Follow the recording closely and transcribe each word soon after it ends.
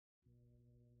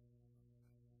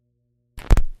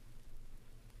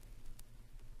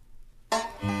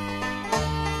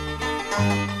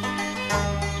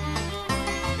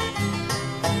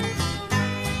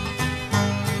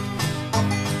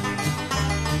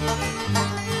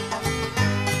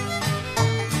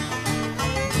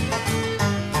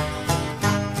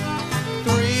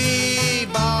Three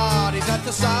bodies at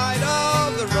the side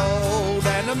of the road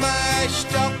and a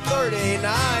mashed up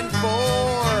 39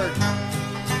 Ford.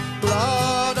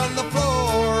 Blood on the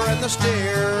floor and the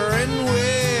steering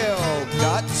wheel,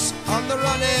 guts on the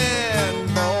running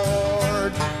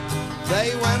board.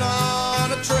 They went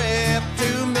on a trip to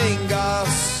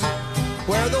Mingus,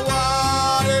 where the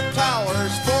water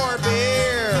towers for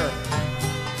beer.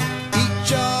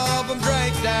 Each of them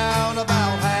drank down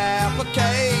about half a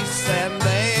case, and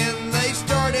then they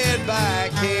started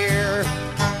back here.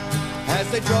 As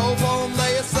they drove home,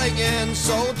 they were singing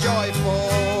so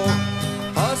joyful,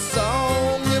 a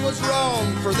song it was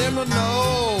wrong for them to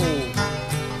know.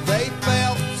 They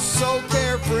felt so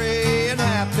carefree and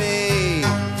happy,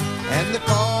 and the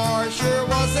car sure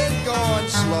wasn't going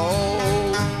slow.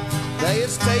 They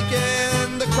was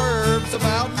taking the curbs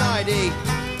about 90,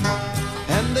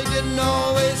 and they didn't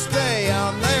always stay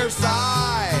on their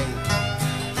side.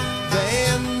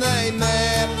 Then they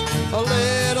met a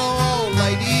little old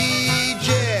lady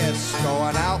just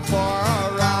going out for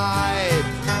a ride.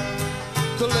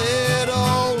 The little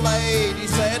old lady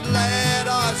said, "Let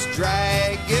us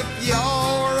drag if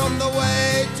you're on the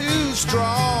way too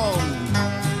strong.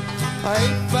 I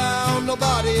ain't found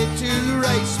nobody to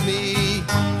race me,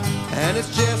 and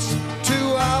it's just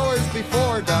 2 hours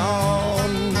before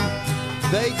dawn."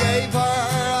 They gave her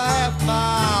a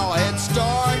half-mile head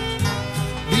start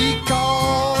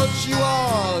because she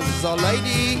was a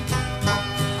lady.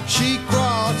 She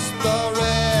crossed the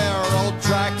railroad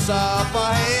tracks up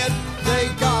ahead. They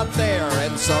got there,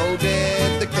 and so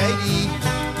did the Katy.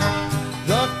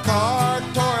 The car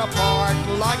tore apart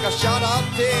like a shot-up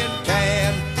tin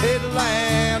can. It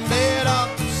landed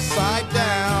upside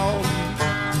down.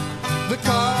 The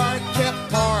car kept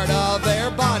part of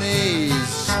their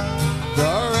bodies,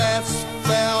 the rest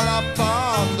fell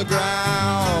upon the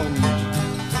ground.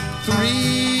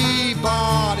 Three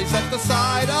bodies at the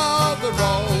side of the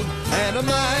road and a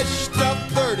mashed up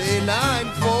 39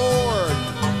 Ford.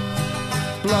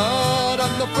 Blood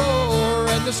on the floor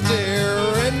and the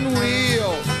steering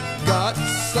wheel,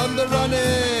 guts on the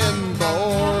running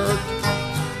board.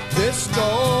 This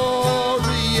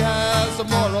story has a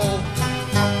moral,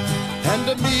 and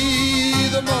to me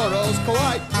the moral's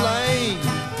quite plain.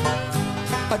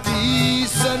 A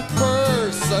decent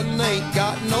person ain't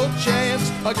got no chance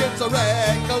against a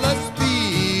reckless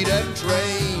speed and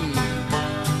train.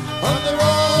 On the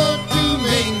road to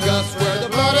Mingus, where the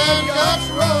blood and guts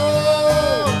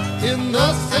roll, in the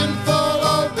sinful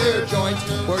old beer joints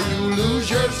where you lose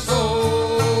your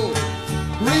soul.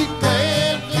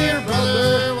 Repent, dear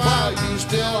brother, while you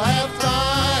still have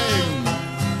time,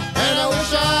 and I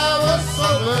wish I was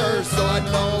sober so I'd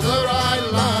know the right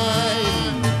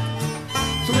line.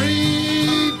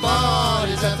 Three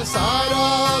bodies at the side